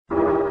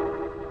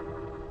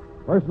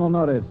Personal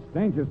notice.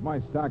 Danger's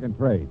my stock and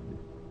trade.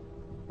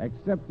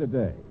 Except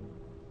today.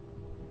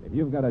 If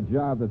you've got a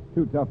job that's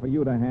too tough for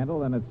you to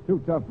handle, then it's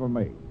too tough for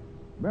me.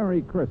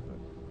 Merry Christmas,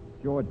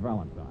 George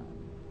Valentine.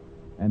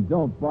 And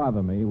don't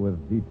bother me with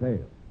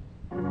details.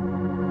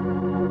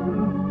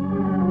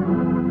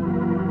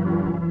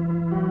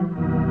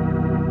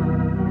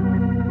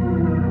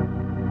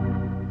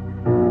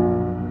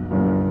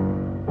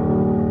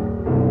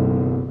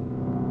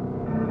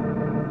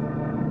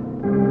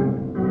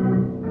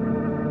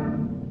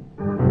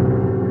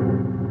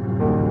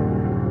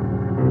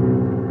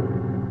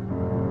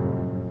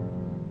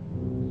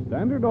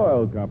 Standard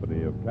Oil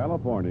Company of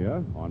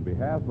California, on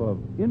behalf of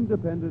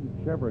independent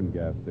Chevron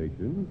gas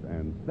stations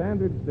and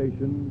standard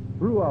stations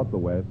throughout the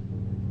West,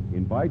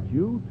 invites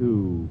you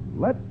to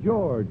Let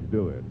George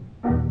Do It.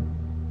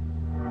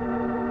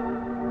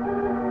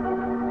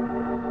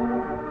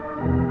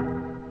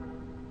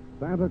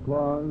 Santa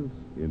Claus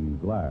in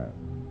Glass,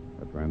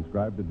 a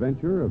transcribed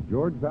adventure of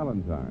George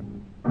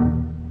Valentine.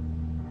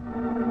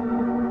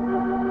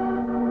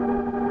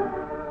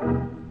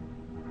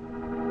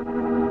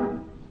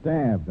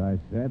 Stabbed, I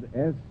said.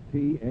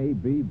 S-T-A-B-B-E-D.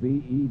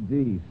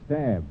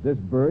 Stabbed. This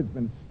bird's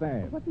been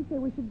stabbed. What do you say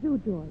we should do,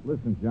 George?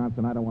 Listen,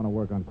 Johnson, I don't want to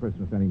work on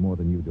Christmas any more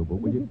than you do,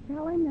 but will Did you... you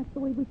tell him that's the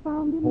way we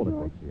found him, Hold it,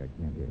 George? Dixie. I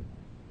can't hear.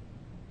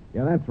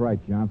 Yeah, that's right,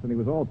 Johnson. He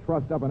was all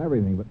trussed up and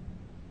everything, but...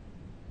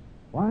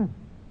 What?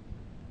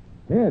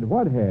 Head?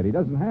 What head? He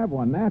doesn't have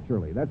one,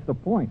 naturally. That's the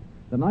point.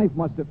 The knife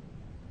must have...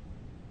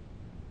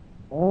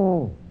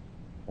 Oh,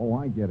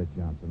 I get it,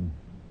 Johnson.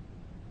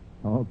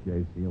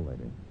 Okay, see you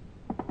later.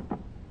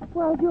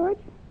 Well, George?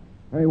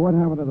 Hey, what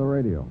happened to the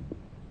radio?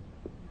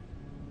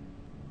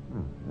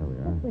 Oh, there we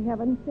are. For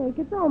heaven's sake,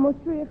 it's almost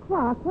 3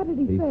 o'clock. What did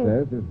he He say?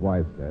 says, his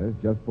wife says,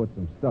 just put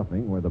some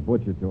stuffing where the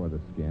butcher tore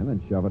the skin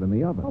and shove it in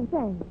the oven. Oh,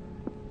 thanks.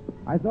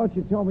 I thought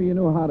you told me you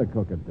knew how to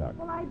cook a duck.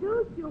 Well, I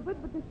do, stupid,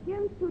 but the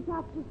skin's too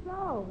tough to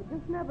sew. It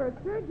just never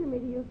occurred to me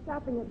to use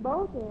stuffing at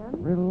both ends.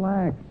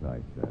 Relax, I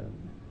said.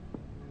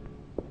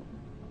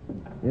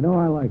 You know,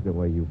 I like the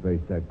way you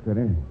baste that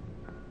critter.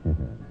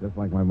 Just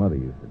like my mother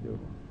used to do.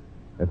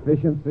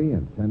 Efficiency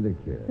and tender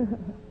care.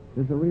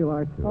 There's a real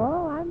art to it.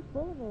 Oh, I'm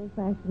full of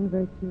old-fashioned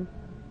virtues.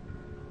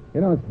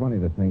 You know, it's funny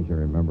the things you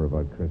remember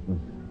about Christmas.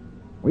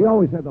 We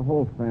always had the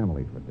whole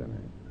family for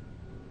dinner,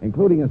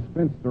 including a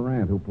spinster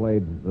aunt who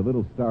played the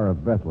little star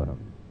of Bethlehem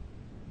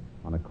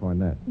on a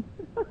cornet.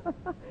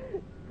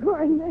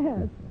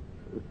 Cornet.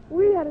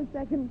 We had a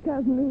second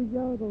cousin who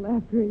yodeled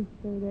after he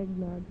stirred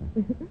eggnog.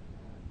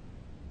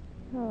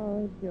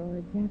 Oh,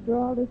 George, after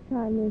all this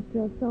time, there's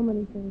still so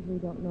many things we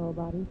don't know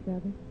about each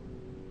other.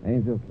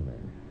 Angel, come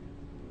here.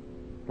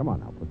 Come on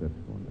now, put that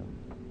spoon down.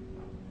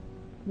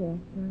 Yes,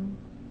 darling.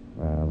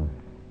 Well,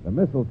 the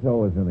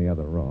mistletoe is in the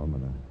other room,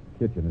 and the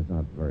kitchen is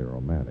not very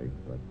romantic,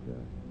 but,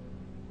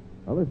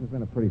 well, this has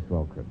been a pretty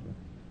swell Christmas.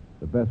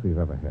 The best we've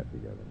ever had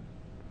together.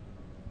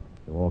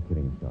 So all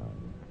kidding aside.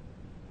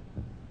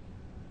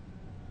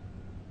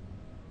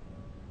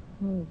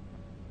 Oh,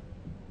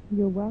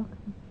 you're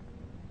welcome.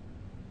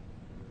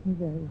 You're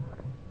very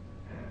welcome.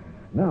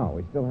 Now,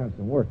 we still have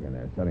some work in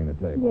there, setting the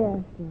table.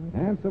 Yes, George.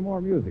 And some more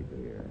music to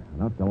hear.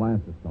 Enough to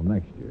last us till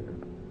next year.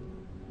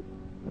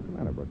 What's the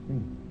matter, Brooksy?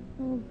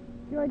 Oh,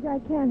 George, I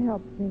can't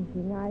help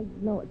thinking. I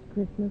know it's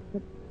Christmas,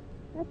 but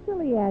that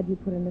silly ad you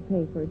put in the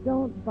paper,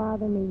 don't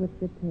bother me with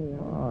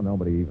details. Oh,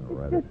 nobody even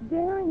read It's it. just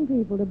daring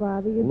people to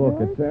bother you, Look,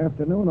 George. it's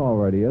afternoon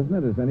already, isn't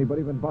it? Has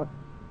anybody been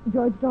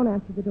George, don't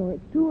answer the door.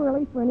 It's too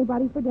early for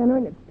anybody for dinner,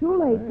 and it's too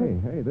late for...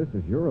 Hey, this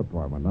is your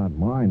apartment, not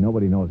mine.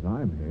 Nobody knows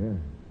I'm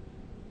here.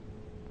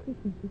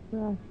 Christmas is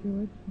for us,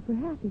 George, and for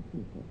happy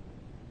people.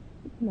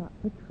 It's not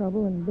for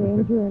trouble and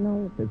danger and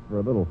all... It's for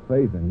a little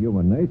faith in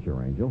human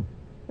nature, Angel.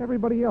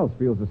 Everybody else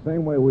feels the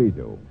same way we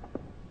do.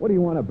 What do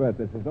you want to bet?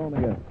 This is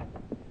only a...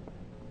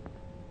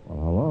 Well,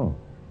 hello.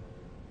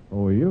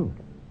 Who are you?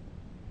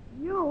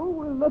 You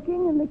were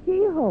looking in the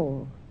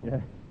keyhole.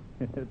 Yeah,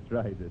 that's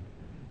right.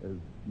 It's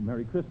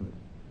Merry Christmas.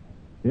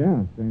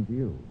 Yeah, same to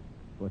you.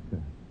 But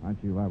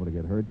aren't you liable to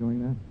get hurt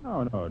doing that?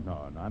 No,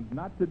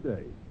 not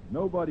today.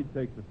 Nobody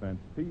takes offense.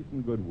 Peace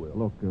and goodwill.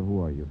 Look,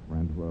 who are you,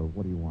 friend?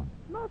 What do you want?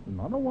 Nothing.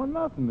 I don't want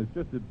nothing. It's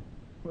just that,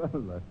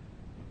 well,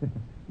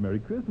 Merry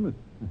Christmas.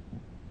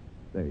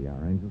 There you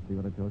are, Angel. See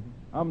what I told you?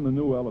 I'm the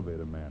new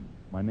elevator man.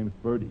 My name's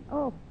Bertie.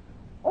 Oh.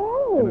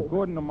 And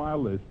according to my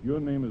list, your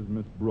name is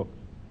Miss Brooks.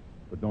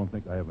 But don't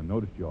think I haven't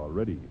noticed you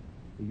already.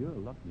 You're a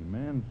lucky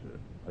man, sir.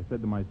 I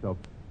said to myself,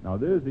 now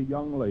there's a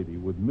young lady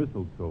with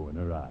mistletoe in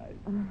her eyes.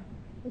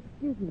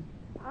 Excuse me.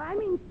 I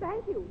mean,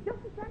 thank you. Just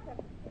a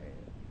second.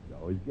 You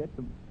always get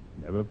them.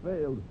 Never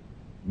failed.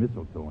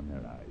 Mistletoe in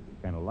their eyes.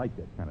 They kind of like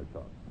that kind of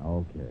talk.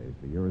 Okay,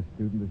 so you're a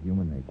student of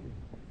human nature.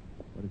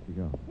 Where did she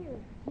go? Here,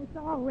 it's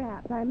all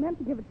wrapped. I meant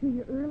to give it to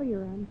you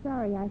earlier. I'm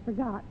sorry, I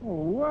forgot. Oh,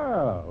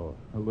 wow.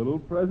 A little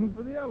present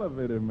for the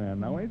elevator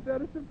man. Now, ain't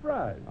that a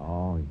surprise?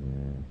 Oh,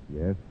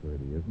 yes,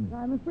 pretty, isn't it?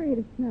 I'm afraid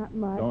it's not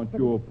much. Don't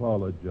you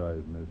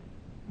apologize, miss.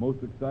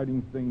 Most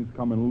exciting things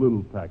come in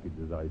little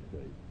packages, I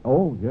say.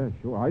 Oh, yeah,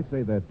 sure. I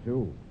say that,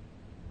 too.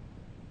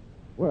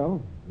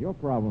 Well, your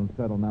problem's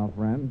settled now,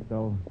 friend,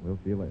 so we'll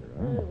see you later,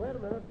 huh? Hey, wait a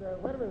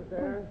minute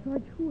there.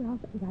 George, who else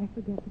did I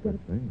forget to get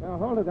Good thing. Now,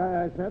 hold it.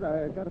 I said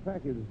I got a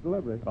package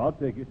delivery. I'll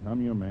take it.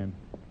 I'm your man.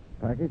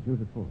 Package?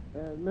 Who's it for?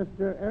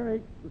 Mr.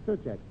 Eric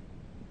Suchek.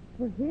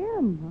 for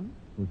him, huh?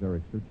 Who's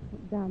Eric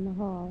Suchin? Down the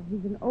hall.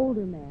 He's an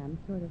older man,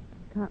 sort of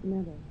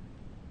continental.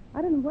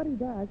 I don't know what he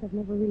does. I've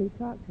never really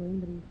talked to him,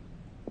 but he's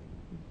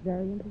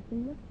very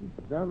interesting looking.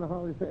 Down the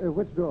hall, you say?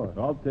 Which door?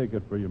 I'll take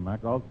it for you,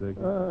 Mac. I'll take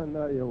it. Oh,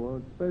 no, you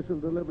won't. Special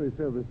delivery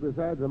service.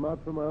 Besides, I'm out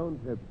for my own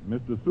tip.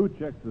 Mr.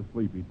 Suchek's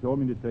asleep. He told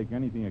me to take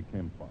anything at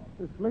Kim found.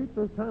 Asleep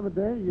this time of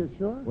day? You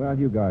sure? Well,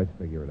 you guys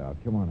figure it out.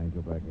 Come on,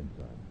 Angel, back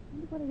inside. I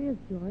wonder what it is,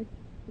 George.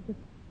 It's a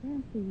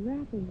fancy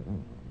wrapping. Oh,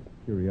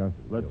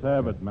 curiosity. Let's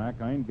have it, Mac.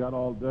 I ain't got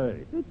all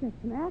day.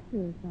 Suchek's an actor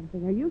or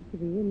something, or used to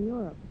be in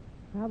Europe.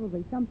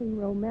 Probably something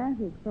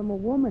romantic from a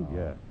woman.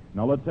 Yeah.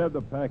 Now, let's have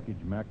the package,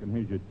 Mac, and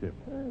here's your tip.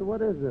 Hey, what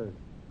is this?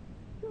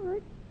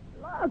 George,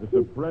 look. It's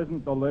a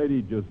present the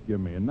lady just gave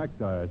me. A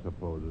necktie, I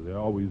suppose, as they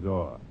always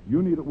are.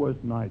 You need it worse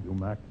than I do,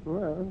 Mac.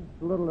 Well,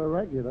 it's a little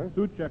irregular.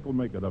 Suchek will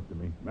make it up to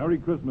me. Merry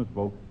Christmas,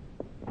 folks.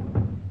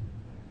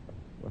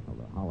 Well,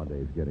 the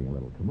holiday's getting a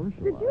little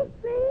commercialized. Did you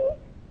see?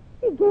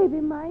 He gave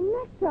him my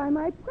necktie,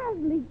 my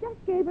present. He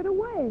just gave it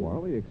away.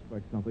 Well, he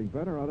expects something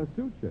better out of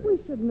Suchet. We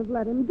shouldn't have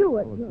let him do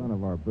it. Well, it's none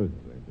of our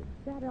business, Angel.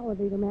 That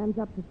elevator man's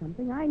up to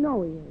something. I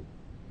know he is.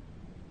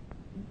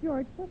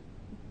 George, what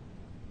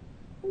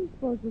do you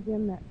suppose was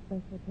in that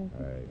special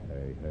package?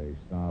 Hey,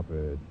 stop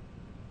it.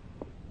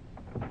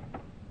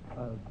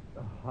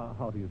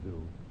 How do you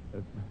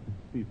do?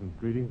 Season's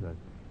greetings,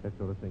 that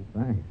sort of thing.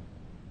 Thanks.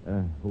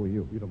 Who are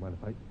you? You don't mind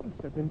if I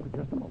step in for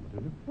just a moment,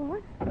 do you?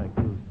 What?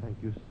 Thank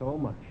you so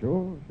much.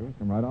 Sure.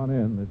 Come right on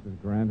in. This is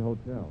Grand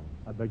Hotel.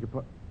 I beg your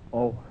pardon.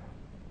 Oh,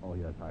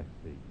 yes, I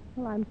see.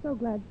 Well, I'm so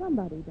glad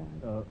somebody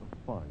does.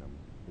 Farnham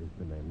is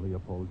the name,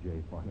 Leopold J.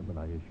 Farnham, and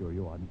I assure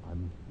you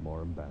I'm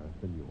more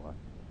embarrassed than you are.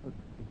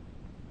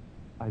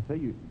 I say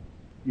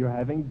you're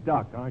having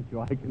duck, aren't you?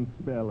 I can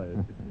smell it.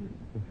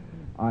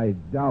 I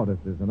doubt if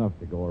there's enough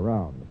to go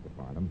around, Mr.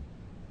 Farnham.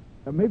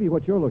 Maybe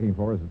what you're looking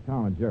for is a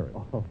Tom and Jerry.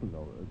 Oh,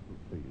 no,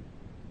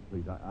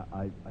 please.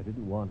 I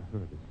didn't want her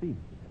to see me,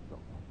 that's all.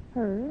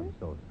 Her? I'm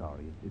so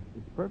sorry.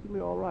 It's perfectly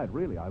all right,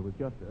 really. I was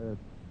just,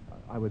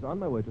 I was on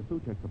my way to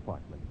Suchek's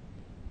apartment.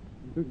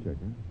 Suchet,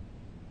 huh?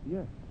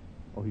 Yes.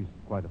 Oh, he's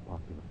quite a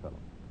popular fellow.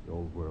 The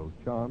old world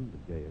charm,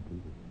 the gaiety,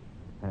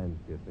 the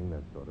hands-kissing,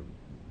 that sort of...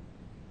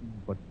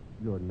 But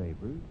your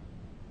neighbors,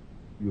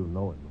 you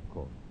know him, of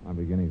course. I'm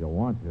beginning to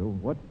want to.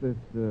 What's this,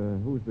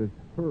 who's this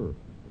her,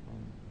 Mr.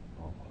 Farnham?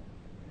 Oh,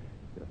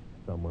 just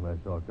someone I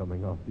saw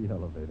coming off the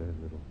elevator.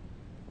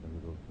 A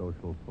little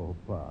social faux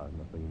pas,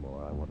 nothing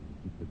more. I wanted to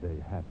keep the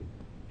day happy.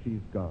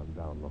 She's gone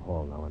down the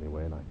hall now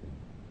anyway, and I can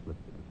slip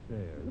to the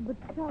stairs.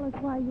 But tell us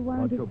why you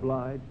wanted Much to...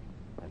 obliged,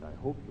 and I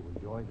hope you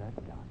enjoy that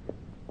duck.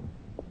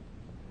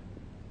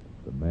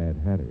 The Mad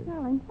Hatter.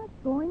 Darling, what's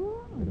going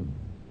on?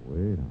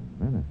 Wait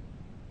a minute.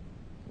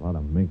 A lot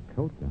of mink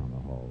coat down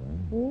the hall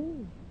there. Oh,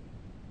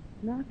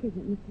 knocking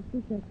at Mr.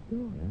 Suchek's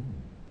door. Yeah.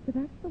 So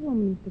that's the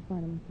woman Mr.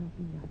 Farnham was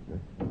talking about.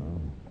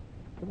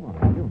 Come on,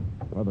 Angel.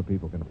 If other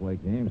people can play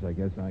games, I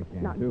guess I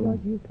can, Now, too.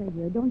 George, you stay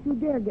here. Don't you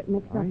dare get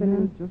mixed up I in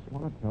any... just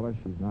want to tell her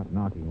she's not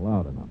knocking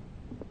loud enough.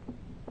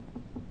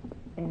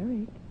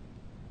 Eric?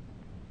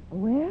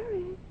 Oh,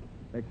 Eric.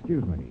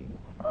 Excuse me,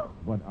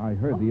 but I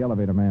heard the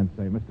elevator man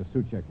say Mr.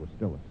 Suchek was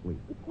still asleep.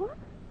 What?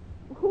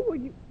 Who are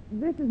you?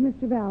 This is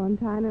Mr.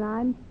 Valentine, and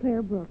I'm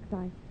Claire Brooks.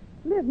 I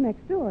live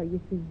next door, you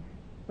see.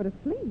 But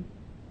asleep.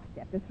 It's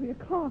after 3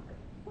 o'clock.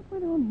 What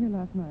went on here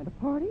last night? A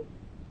party?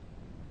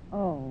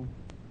 Oh,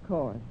 of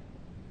course.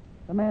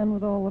 The man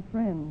with all the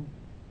friends.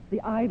 The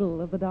idol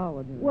of the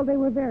Dowager. Well, they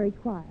were very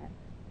quiet.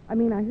 I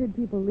mean, I heard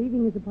people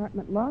leaving his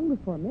apartment long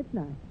before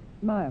midnight.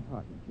 My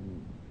apartment, you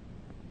mean.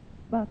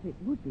 But it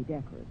would be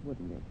decorous,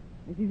 wouldn't it?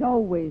 As he's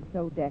always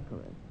so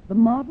decorous. The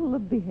model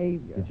of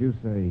behavior. Did you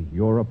say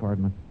your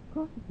apartment? Of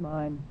course it's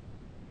mine.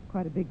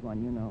 Quite a big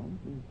one, you know.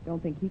 You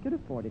don't think he could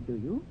afford it, do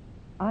you?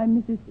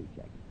 I'm Mrs.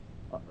 Suchek.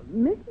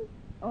 Mrs.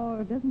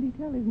 Or doesn't he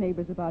tell his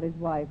neighbors about his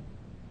wife?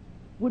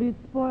 Would it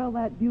spoil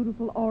that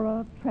beautiful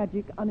aura of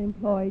tragic,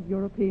 unemployed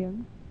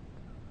Europeans?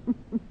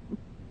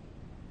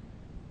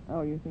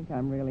 Oh, you think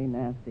I'm really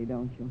nasty,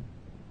 don't you?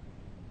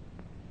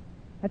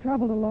 I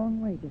traveled a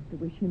long way just to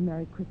wish him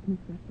Merry Christmas,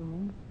 that's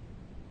all.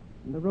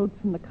 And the roads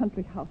from the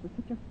country house are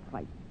such a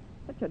fright.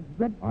 Such a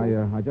dreadful...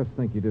 I just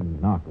think you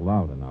didn't knock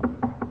loud enough.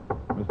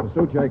 Mr.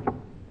 Suchek.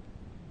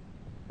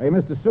 Hey,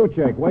 Mr.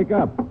 Suchek, wake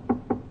up.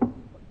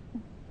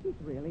 He's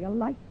really a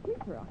light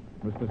sleeper.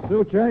 Mr.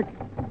 Suchek.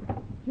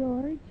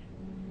 George?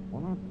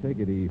 Well, now, take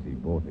it easy,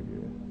 both of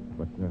you.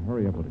 But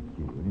hurry up with the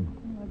key, will you?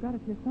 Well, I've got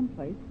it here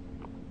someplace.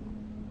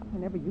 I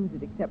never use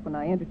it except when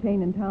I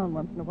entertain in town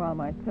once in a while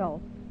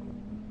myself.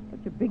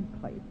 Such a big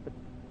place, but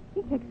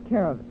he takes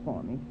care of it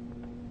for me.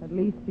 At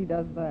least he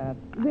does that.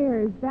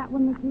 There, is that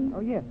one the key?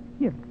 Oh, yes.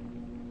 Here.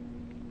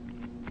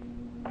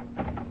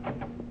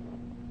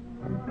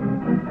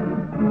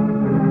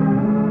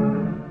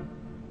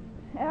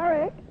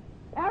 Eric?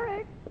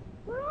 Eric?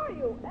 Where are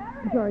you?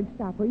 George,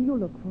 stop her. You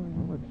look for her.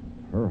 Well,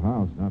 it's her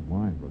house, not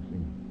mine,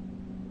 Brooksy.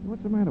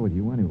 What's the matter with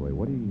you anyway?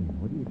 What do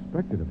you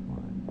expect her to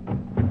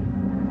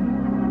find?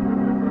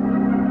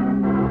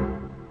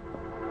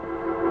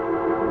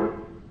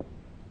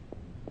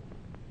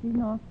 She's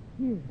not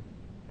here.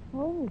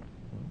 Oh,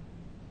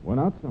 Went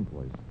out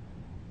someplace.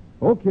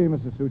 Okay,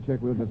 Mrs.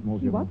 Suchek, we'll just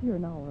mosey She was along. here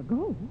an hour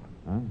ago.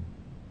 Huh?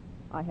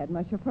 I had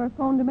my chauffeur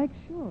phone to make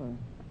sure.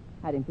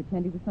 Had him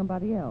pretend he was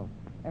somebody else.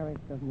 Eric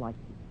doesn't like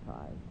to be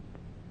surprised.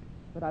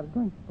 But I was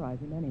going to surprise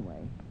him anyway.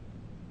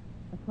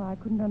 That's why I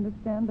couldn't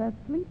understand that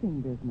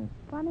sleeping business.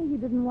 funny he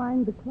didn't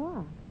wind the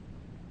clock.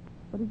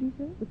 What did you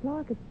say? The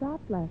clock had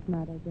stopped last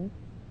night, I guess.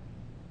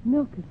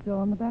 Milk is still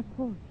on the back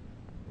porch.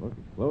 Look,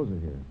 his clothes are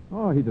here.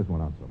 Oh, he just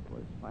went out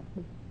someplace. What?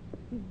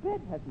 His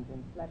bed hasn't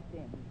been slept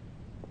in.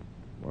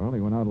 Well, he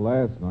went out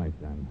last night,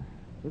 then.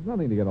 There's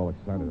nothing to get all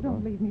excited about.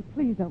 Don't leave me.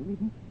 Please don't leave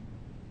me.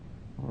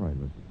 All right,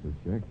 Mrs.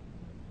 Suchek.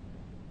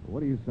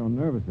 What are you so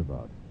nervous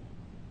about?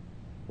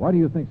 Why do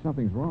you think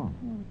something's wrong?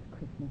 Oh, it's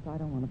Christmas. I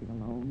don't want to be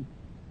alone.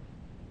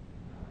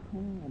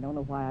 Oh, I don't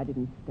know why I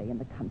didn't stay in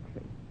the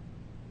country.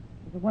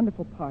 There's a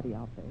wonderful party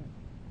out there.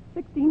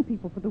 16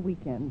 people for the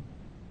weekend.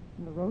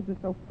 And the roads are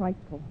so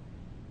frightful.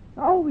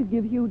 I always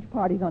give huge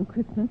parties on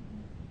Christmas.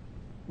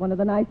 One of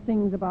the nice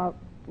things about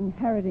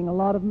inheriting a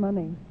lot of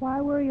money. Why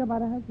worry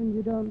about a husband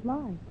you don't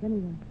like,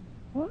 anyway?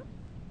 What?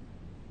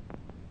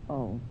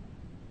 Oh.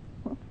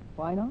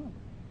 Why not?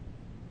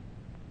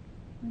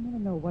 I never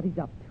know what he's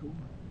up to.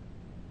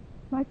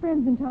 My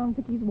friends in town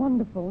think he's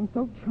wonderful and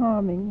so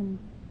charming, and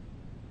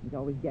he's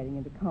always getting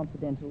into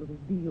confidential little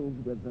deals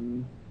with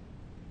them.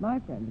 My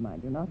friends,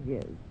 mind you, not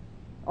his.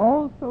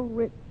 All so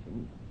rich,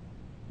 and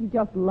he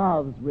just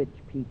loves rich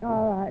people.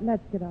 All right,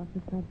 let's get off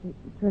the subject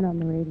and turn on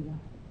the radio.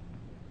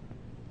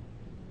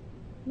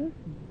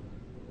 Listen.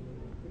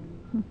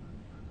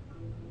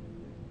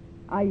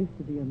 I used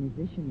to be a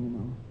musician, you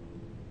know.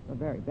 A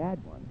very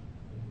bad one.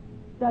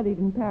 Studied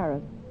in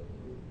Paris.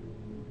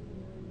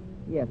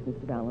 Yes,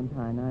 Mr.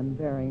 Valentine, I'm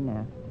very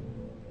nasty.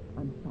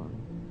 I'm sorry.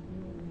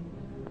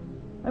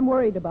 I'm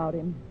worried about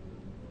him.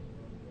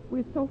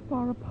 We're so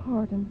far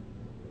apart, and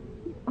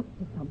he's up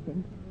to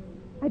something.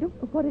 I don't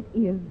know what it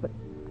is,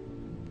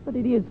 but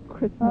it is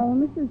Christmas. Oh,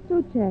 Mrs.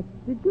 Suchek,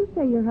 did you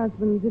say your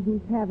husband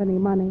didn't have any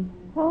money?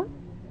 What?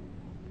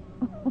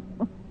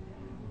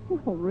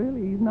 Well,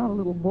 really, he's not a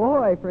little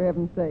boy, for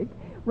heaven's sake,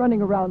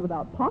 running around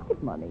without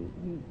pocket money.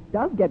 He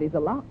does get his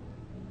allowance.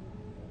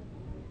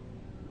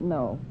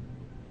 No,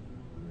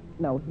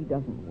 he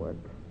doesn't work.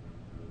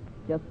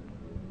 Just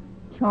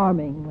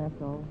charming,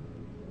 that's all.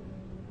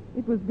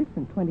 It was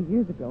different 20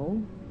 years ago.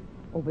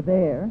 Over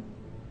there,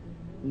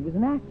 he was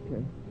an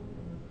actor.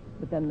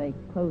 But then they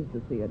closed the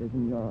theaters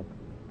in Europe.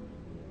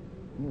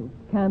 You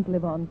can't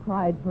live on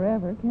pride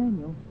forever, can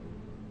you?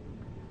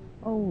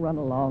 Oh, run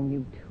along,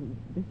 you two.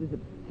 This is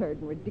absurd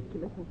and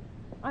ridiculous. And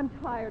I'm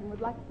tired and would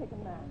like to take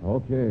a nap.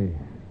 Okay.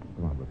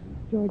 Come on, Brooksy.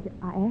 George,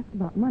 I asked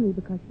about money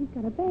because he's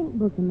got a bank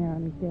book in there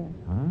on his desk.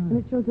 And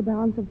it shows a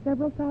balance of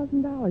several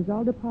 $1,000s,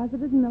 all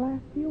deposited in the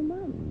last few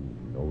months.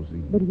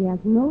 Nosy. But he has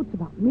notes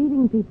about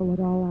meeting people at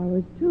all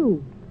hours,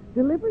 too.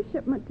 Deliver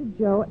shipment to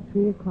Joe at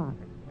 3 o'clock.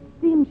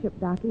 Steamship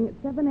docking at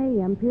 7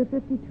 a.m., Pier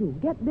 52.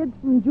 Get bids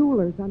from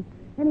jewelers on...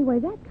 Anyway,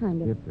 that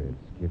kind of... Skip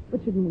it.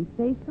 But shouldn't we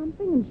say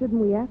something? And shouldn't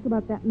we ask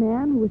about that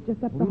man who was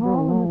just up the Leave her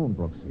hall? alone,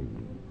 Brooksy.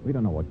 We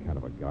don't know what kind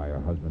of a guy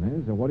her husband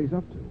is or what he's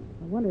up to.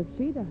 I wonder if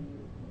she does.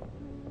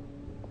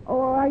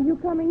 Oh, are you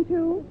coming,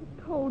 too?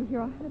 It's cold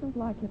here. I don't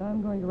like it.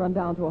 I'm going to run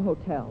down to a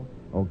hotel.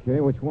 Okay,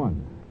 which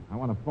one? I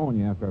want to phone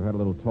you after I've had a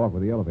little talk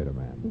with the elevator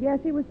man. Yes,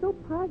 he was so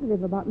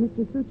positive about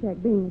Mr.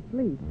 Suchek being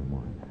asleep.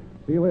 Never mind.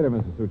 See you later,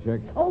 Mrs.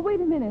 Suchek. Oh, wait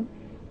a minute.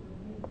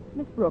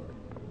 Miss Brooks,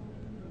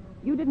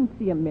 you didn't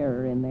see a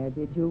mirror in there,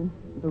 did you?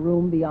 The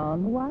room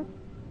beyond? What?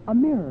 A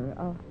mirror,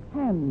 a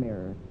hand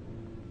mirror.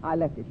 I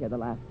left it here the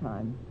last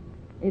time.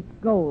 It's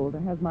gold.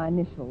 It has my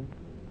initials.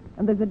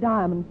 And there's a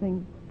diamond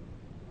thing.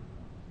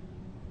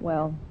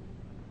 Well,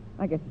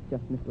 I guess it's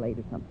just mislaid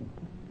or something.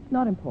 It's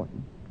not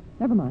important.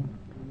 Never mind.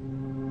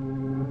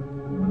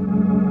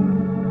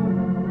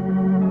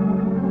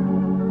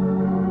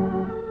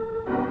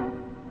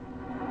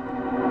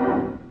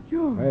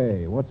 George.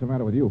 Hey, what's the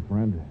matter with you,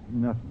 friend?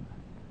 Nothing.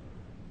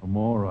 I'm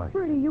all right.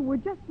 Bertie, you were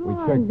just We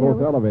lying checked there.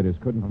 both elevators,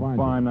 couldn't I'm find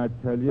fine, I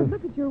tell you.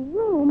 But look at your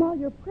room, all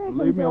your presents.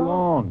 Leave me are-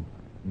 alone.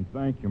 And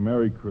thank you.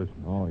 Merry Christmas.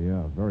 you. Oh,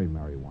 yeah, very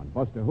merry one.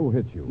 Buster, who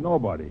hit you?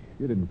 Nobody.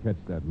 You didn't catch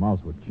that mouse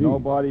with cheese.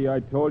 Nobody.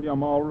 I told you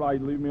I'm all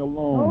right. Leave me Oh,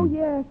 alone.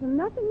 yes, and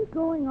nothing's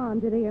going on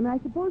today, and I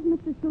suppose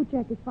Mr.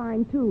 Suchek is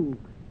fine, too.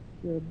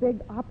 Your big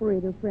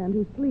operator friend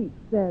who sleeps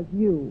says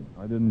you.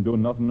 I didn't do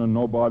nothing to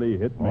nobody.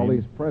 Hit me. All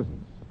these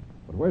presents.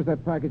 But where's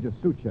that package of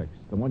Sucheks,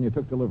 the one you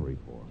took delivery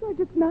for? George,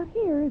 it's not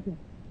here, is it?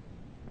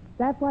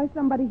 That's why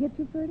somebody hit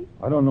you, Bertie?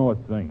 I don't know a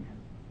thing.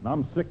 And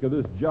I'm sick of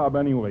this job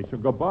anyway, so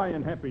goodbye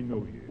and Happy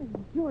New Year.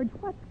 Oh, George,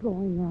 what's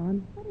going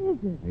on? What is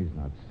it? He's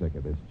not sick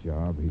of this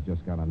job. He's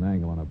just got an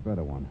angle on a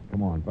better one.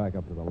 Come on, back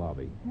up to the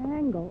lobby.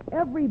 Angle.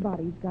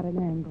 Everybody's got an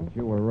angle. But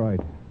you were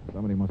right.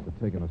 Somebody must have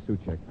taken a suit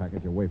check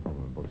package away from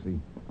him, Brooksy.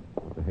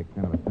 What the heck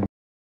kind of a